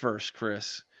offense first,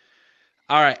 Chris.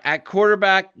 All right, at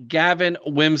quarterback, Gavin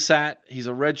Wimsatt. He's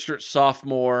a redshirt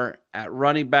sophomore. At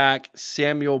running back,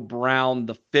 Samuel Brown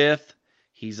V.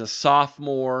 He's a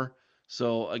sophomore.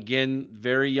 So, again,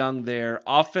 very young there.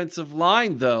 Offensive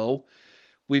line, though,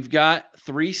 we've got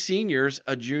 3 seniors,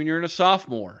 a junior and a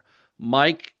sophomore.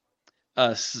 Mike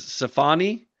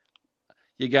Safani.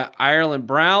 You got Ireland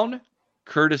Brown,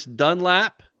 Curtis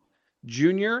Dunlap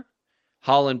Jr.,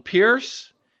 Holland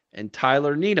Pierce, and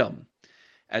Tyler Needham.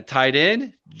 At tight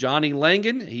end, Johnny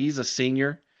Langan. He's a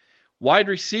senior. Wide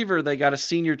receiver, they got a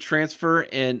senior transfer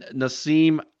in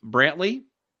Nassim Brantley.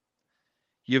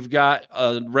 You've got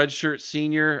a redshirt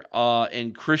senior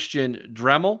in Christian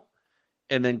Dremel.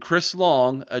 And then Chris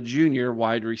Long, a junior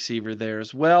wide receiver there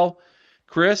as well.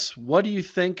 Chris, what do you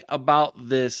think about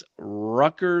this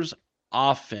Rutgers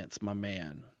offense, my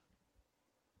man?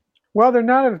 Well, they're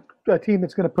not a team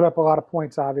that's going to put up a lot of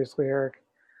points, obviously, Eric.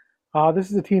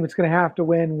 This is a team that's going to have to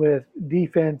win with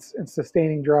defense and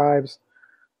sustaining drives.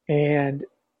 And,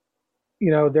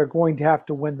 they're going to have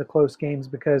to win the close games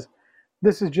because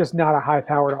this is just not a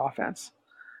high-powered offense.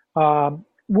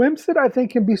 Wimsatt, I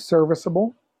think, can be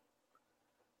serviceable.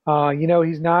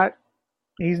 He's not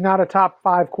a top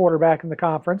 5 quarterback in the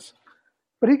conference,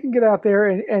 but he can get out there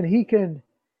and he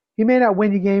may not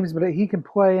win you games, but he can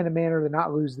play in a manner to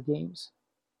not lose the games.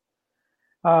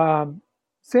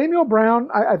 Samuel Brown,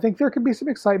 I think there could be some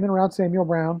excitement around Samuel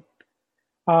Brown.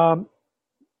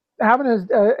 Having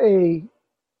a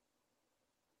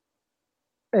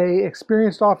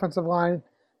experienced offensive line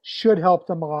should help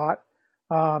them a lot.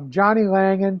 Johnny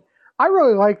Langan, I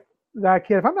really like that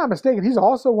kid. If I'm not mistaken, he's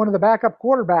also one of the backup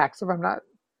quarterbacks, if I'm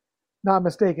not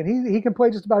mistaken. He can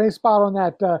play just about any spot on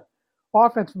that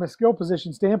offense from a skill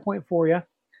position standpoint for you.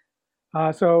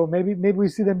 So maybe we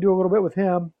see them do a little bit with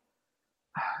him.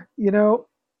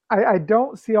 I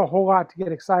don't see a whole lot to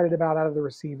get excited about out of the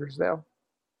receivers, though.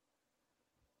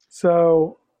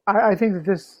 So I think that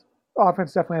this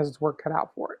offense definitely has its work cut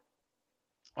out for it.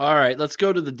 All right, let's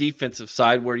go to the defensive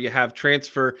side where you have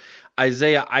transfer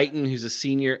Isaiah Aiton, who's a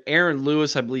senior. Aaron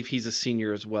Lewis, I believe he's a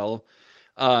senior as well.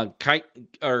 Kayante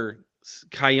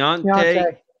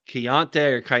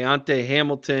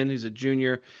Hamilton, who's a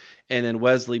junior, and then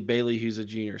Wesley Bailey, who's a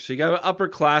junior. So you got an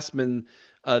upperclassman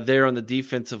there on the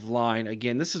defensive line.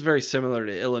 Again, this is very similar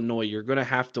to Illinois. You're going to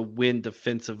have to win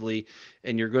defensively,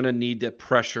 and you're going to need the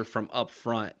pressure from up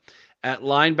front. At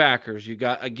linebackers, you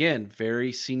got, again,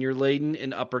 very senior laden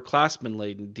and upperclassman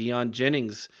laden. Deion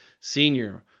Jennings,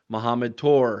 senior. Mohamed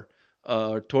Torre,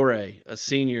 a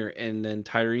senior. And then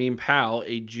Tyreen Powell,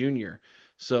 a junior.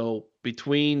 So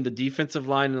between the defensive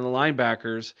line and the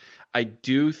linebackers, I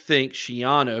do think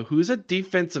Shiano, who's a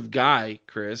defensive guy,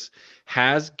 Chris,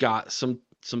 has got some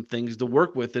things to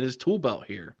work with in his tool belt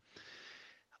here.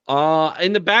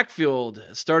 In the backfield,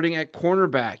 starting at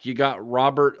cornerback, you got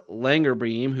Robert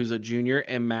Langerbeam, who's a junior,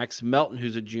 and Max Melton,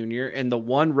 who's a junior. And the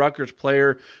one Rutgers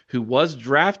player who was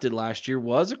drafted last year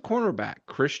was a cornerback,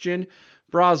 Christian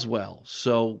Broswell.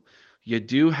 So you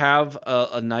do have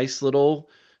a nice little,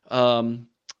 I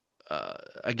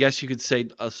guess you could say,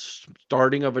 a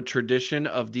starting of a tradition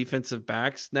of defensive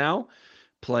backs now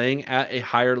playing at a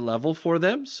higher level for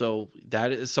them. So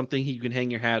that is something you can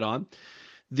hang your hat on.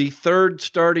 The third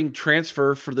starting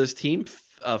transfer for this team,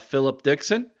 Philip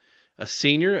Dixon, a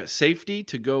senior at safety,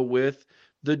 to go with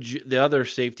the other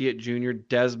safety at junior,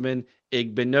 Desmond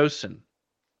Igbinosun.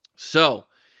 So,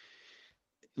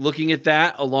 looking at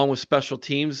that, along with special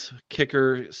teams,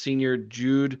 kicker senior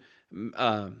Jude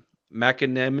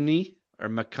McAnatomy,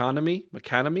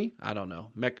 I don't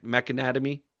know.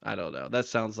 McAnatomy, I don't know. That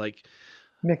sounds like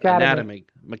McAdamy.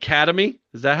 McAdamy?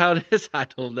 Is that how it is? I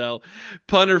don't know.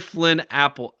 Punter Flynn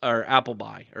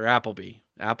Appleby.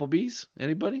 Applebee's?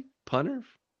 Anybody? Punter?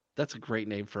 That's a great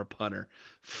name for a punter.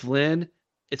 Flynn.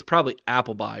 It's probably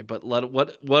Appleby, but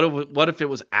what if it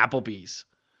was Applebee's?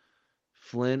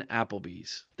 Flynn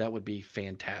Applebee's. That would be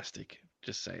fantastic.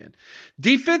 Just saying.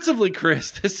 Defensively,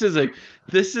 Chris, this is a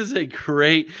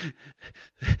great.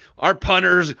 Our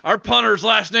punter's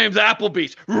last name's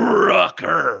Applebee's.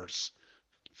 Rutgers.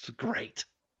 It's great.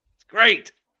 It's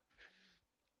great.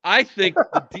 I think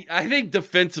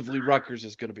defensively Rutgers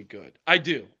is going to be good. I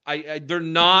do. They're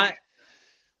not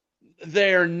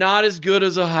as good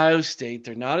as Ohio State.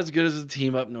 They're not as good as the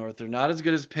team up north. They're not as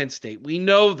good as Penn State. We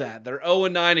know that. They're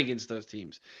 0-9 against those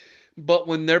teams. But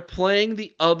when they're playing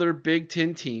the other Big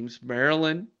Ten teams,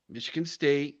 Maryland, Michigan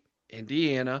State,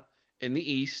 Indiana in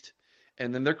the East,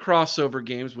 and then their crossover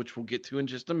games, which we'll get to in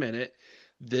just a minute,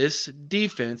 this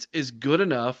defense is good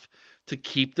enough to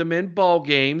keep them in ball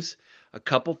games. A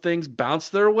couple things bounce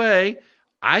their way.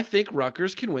 I think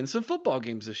Rutgers can win some football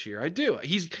games this year. I do.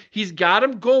 He's got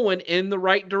them going in the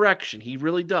right direction. He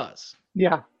really does.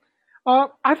 Yeah.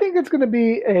 I think it's going to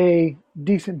be a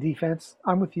decent defense.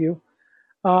 I'm with you.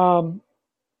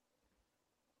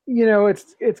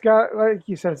 It's got, like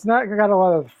you said, it's not got a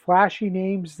lot of flashy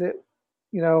names that,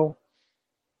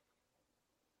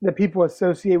 that people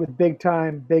associate with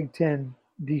big-time Big Ten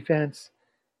defense.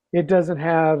 It doesn't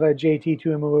have a JT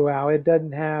Tuimoloau. It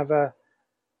doesn't have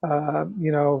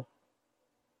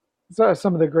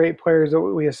some of the great players that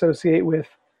we associate with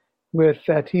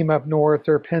team up north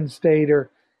or Penn State.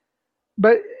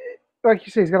 But like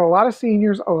you say, he's got a lot of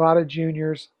seniors, a lot of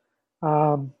juniors.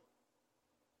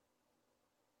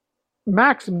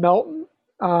 Max Melton,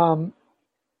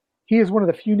 he is one of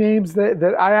the few names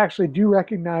that I actually do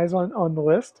recognize on the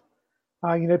list.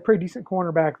 Pretty decent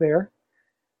cornerback there.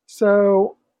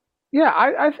 So, yeah,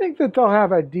 I think that they'll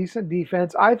have a decent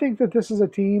defense. I think that this is a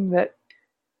team that,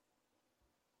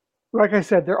 like I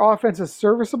said, their offense is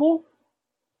serviceable.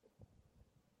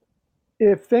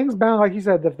 If things bounce, like you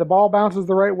said, if the ball bounces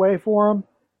the right way for them,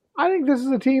 I think this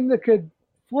is a team that could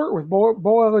flirt with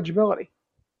bowl eligibility.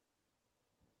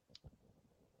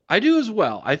 I do as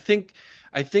well. I think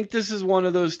this is one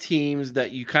of those teams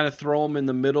that you kind of throw them in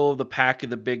the middle of the pack of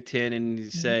the Big Ten and you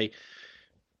say,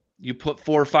 you put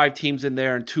 4 or 5 teams in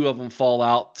there and 2 of them fall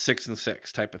out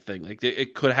 6-6 type of thing. Like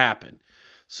it could happen.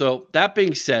 So that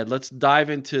being said, let's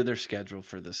dive into their schedule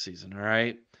for this season. All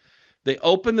right. They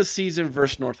open the season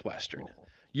versus Northwestern.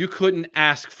 You couldn't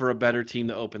ask for a better team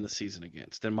to open the season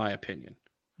against, in my opinion.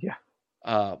 Yeah.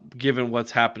 Given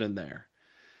what's happening there.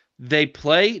 They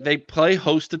play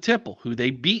host to Temple, who they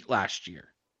beat last year.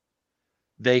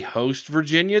 They host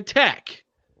Virginia Tech.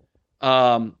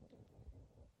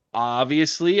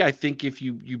 Obviously, I think if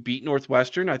you beat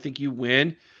Northwestern, I think you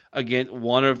win against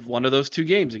one of those 2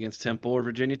 games against Temple or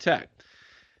Virginia Tech.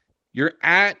 You're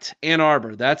at Ann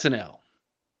Arbor. That's an L.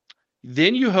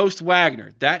 Then you host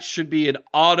Wagner. That should be an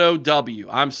auto W.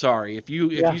 I'm sorry. If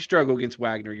you struggle against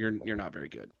Wagner, you're not very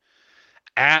good.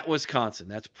 At Wisconsin.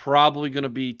 That's probably going to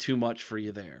be too much for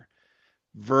you there.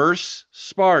 Versus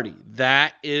Sparty.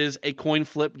 That is a coin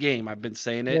flip game. I've been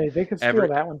saying it. Yeah, they could steal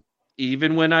that one.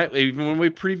 Even when we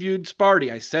previewed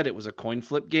Sparty, I said it was a coin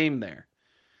flip game there.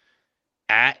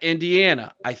 At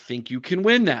Indiana, I think you can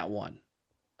win that one.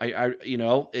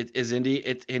 Indiana's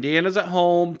at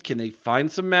home. Can they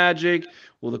find some magic?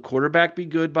 Will the quarterback be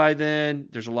good by then?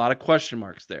 There's a lot of question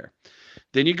marks there.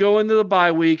 Then you go into the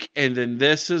bye week, and then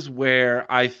this is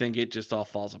where I think it just all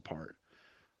falls apart.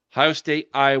 Ohio State,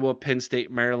 Iowa, Penn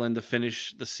State, Maryland to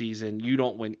finish the season. You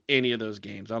don't win any of those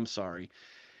games. I'm sorry.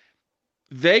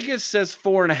 Vegas says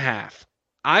 4.5.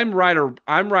 I'm right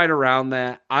around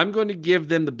that. I'm going to give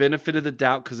them the benefit of the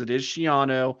doubt because it is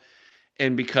Schiano,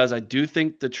 and because I do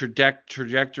think the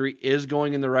trajectory is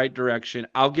going in the right direction.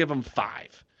 I'll give them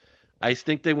 5. I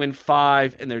think they win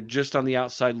 5, and they're just on the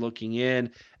outside looking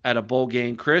in at a bowl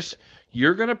game. Chris,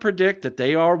 you're going to predict that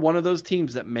they are one of those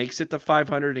teams that makes it to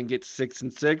 500 and gets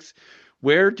 6-6.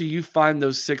 Where do you find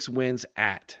those 6 wins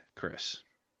at, Chris?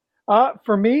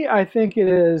 For me, I think it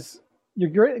is you're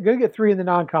going to get 3 in the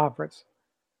non-conference.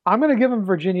 I'm going to give them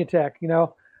Virginia Tech. You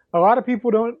know, a lot of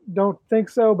people don't think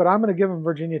so, but I'm going to give them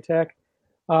Virginia Tech.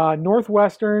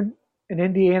 Northwestern and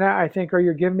Indiana, I think, are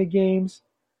your give me games.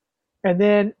 And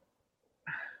then,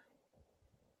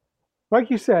 like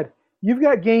you said, you've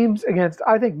got games against,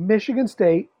 I think, Michigan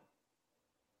State.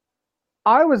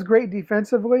 Iowa's great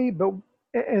defensively,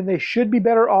 and they should be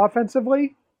better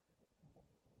offensively.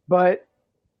 But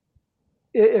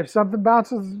if something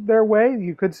bounces their way,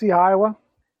 you could see Iowa.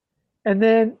 And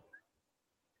then,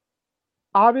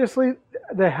 obviously,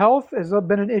 the health has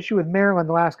been an issue with Maryland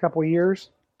the last couple of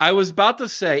years. I was about to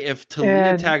say, if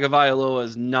Talia Tagovailoa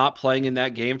is not playing in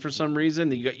that game for some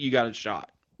reason, you got a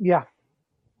shot. Yeah.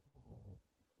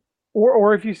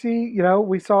 Or if you see, you know,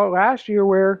 we saw it last year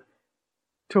where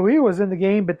Talia was in the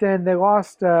game, but then they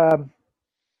lost the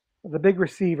big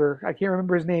receiver. I can't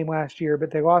remember his name last year,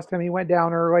 but they lost him. He went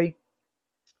down early.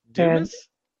 Dumas?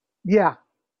 Yeah,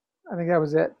 I think that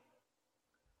was it.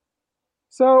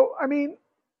 So, I mean,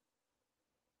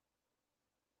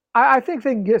 I think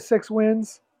they can get 6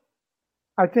 wins.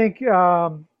 I think, you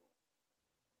know,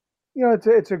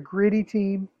 it's a gritty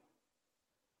team.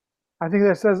 I think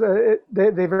that says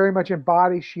they very much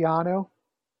embody Schiano.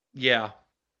 Yeah.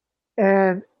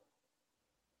 And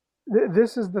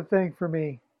this is the thing for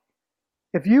me.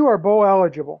 If you are bowl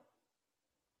eligible,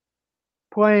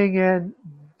 playing in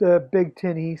the Big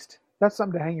Ten East, that's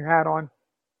something to hang your hat on.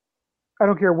 I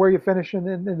don't care where you finish in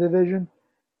the division.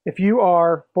 If you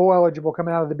are bowl eligible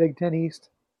coming out of the Big Ten East,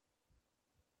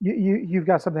 you've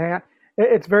got something to hang on.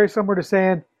 It's very similar to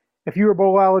saying if you were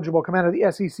bowl eligible coming out of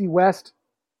the SEC West,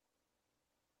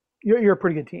 you're a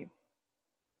pretty good team.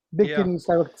 Big Ten East,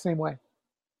 I look the same way.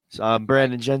 So I'm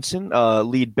Brandon Jensen,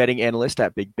 lead betting analyst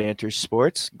at Big Banter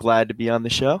Sports. Glad to be on the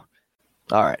show.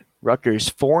 All right, Rutgers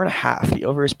 4.5. The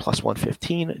over is plus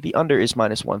 115. The under is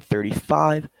minus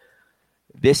 135.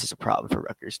 This is a problem for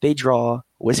Rutgers. They draw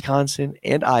Wisconsin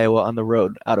and Iowa on the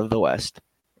road out of the West.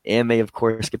 And they, of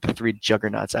course, get the 3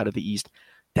 juggernauts out of the East.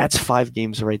 That's 5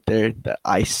 games right there that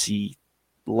I see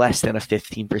less than a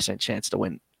 15% chance to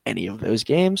win any of those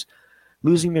games.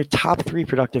 Losing their top 3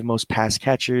 productive most pass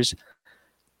catchers.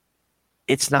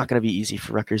 It's not going to be easy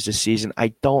for Rutgers this season.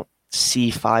 I don't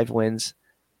see 5 wins.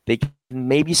 They can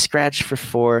maybe scratch for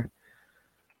 4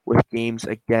 with games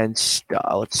against,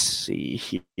 let's see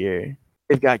here.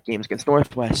 They've got games against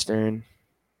Northwestern,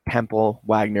 Temple,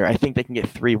 Wagner. I think they can get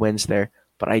 3 wins there,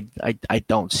 but I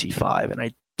don't see 5, and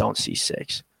I don't see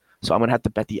 6. So I'm going to have to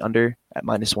bet the under at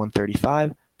minus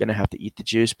 135. Going to have to eat the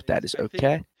juice, but that is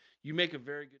okay. You make a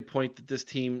very good point that this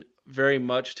team very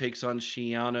much takes on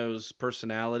Schiano's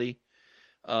personality.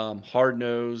 Hard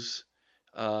nose,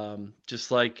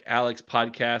 just like Alex's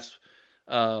podcast,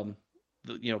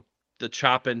 the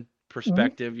chopping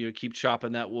perspective, keep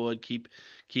chopping that wood,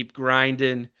 keep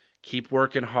grinding, keep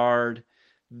working hard.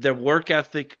 The work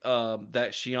ethic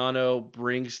that Schiano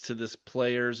brings to this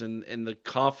players and the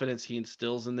confidence he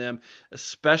instills in them,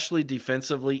 especially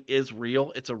defensively, is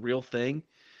real. It's a real thing.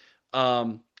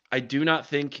 I do not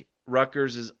think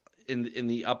Rutgers is in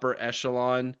the upper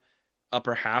echelon,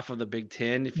 upper half of the Big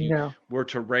Ten. If you were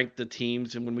to rank the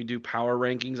teams, and when we do power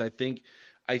rankings, I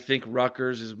think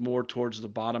Rutgers is more towards the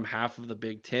bottom half of the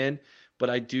Big Ten. But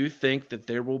I do think that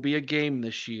there will be a game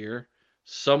this year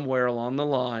somewhere along the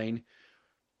line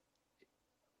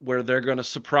where they're going to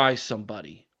surprise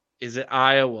somebody. Is it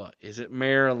Iowa? Is it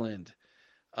Maryland?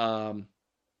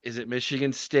 Is it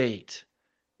Michigan State?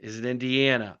 Is it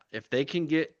Indiana? If they can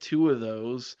get 2 of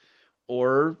those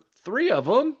or 3 of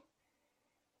them,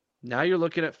 now you're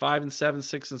looking at 5-7,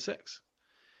 6-6,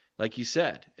 like you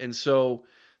said. And so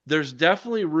there's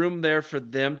definitely room there for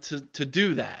them to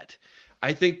do that.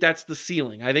 I think that's the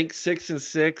ceiling. I think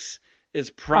 6-6 is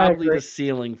probably the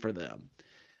ceiling for them.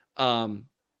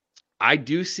 I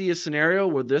do see a scenario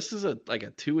where this is like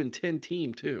a 2-10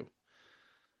 team too.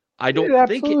 I don't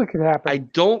think it could happen. I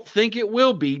don't think it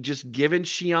will be, just given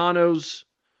Shiano's,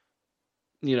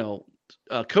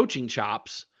 coaching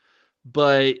chops,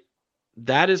 but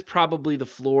that is probably the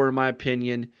floor in my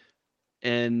opinion.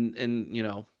 And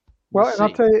Well, and I'll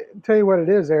tell you what it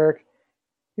is, Eric.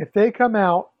 If they come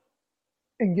out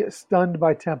and get stunned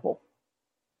by Temple,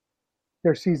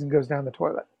 their season goes down the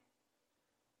toilet.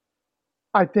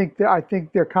 I think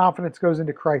their confidence goes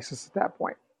into crisis at that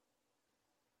point.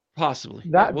 Possibly.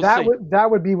 That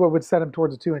would be what would set them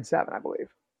towards a 2-7, I believe.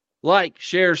 Like,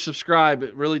 share, subscribe.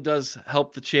 It really does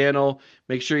help the channel.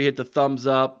 Make sure you hit the thumbs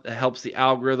up. It helps the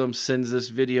algorithm, sends this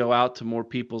video out to more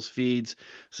people's feeds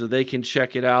so they can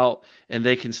check it out and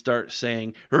they can start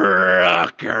saying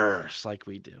Rutgers like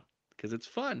we do, because it's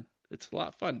fun. It's a lot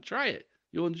of fun. Try it.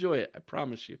 You'll enjoy it. I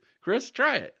promise you. Chris,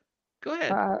 try it. Go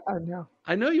ahead. I know.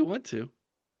 I know you want to.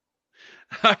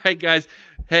 All right, guys.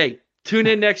 Hey, tune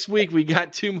in next week. We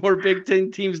got 2 more Big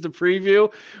Ten teams to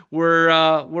preview. We're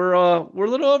a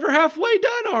little over halfway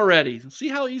done already. See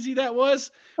how easy that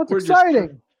was? That's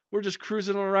exciting. We're just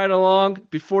cruising right along.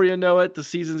 Before you know it, the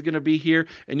season's going to be here,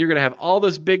 and you're going to have all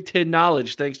this Big Ten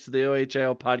knowledge thanks to the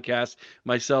OHIO podcast,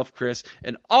 myself, Chris,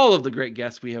 and all of the great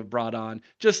guests we have brought on,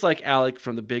 just like Alec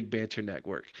from the Big Banter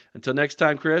Network. Until next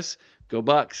time, Chris, go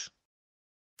Bucks.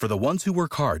 For the ones who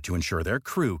work hard to ensure their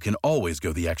crew can always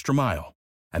go the extra mile,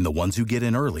 and the ones who get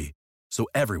in early so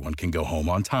everyone can go home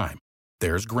on time,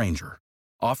 there's Grainger,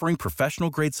 offering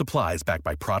professional-grade supplies backed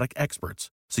by product experts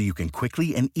so you can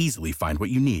quickly and easily find what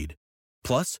you need.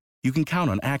 Plus, you can count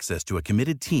on access to a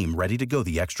committed team ready to go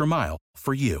the extra mile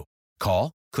for you.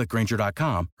 Call, click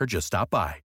Grainger.com, or just stop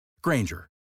by. Grainger,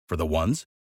 for the ones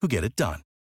who get it done.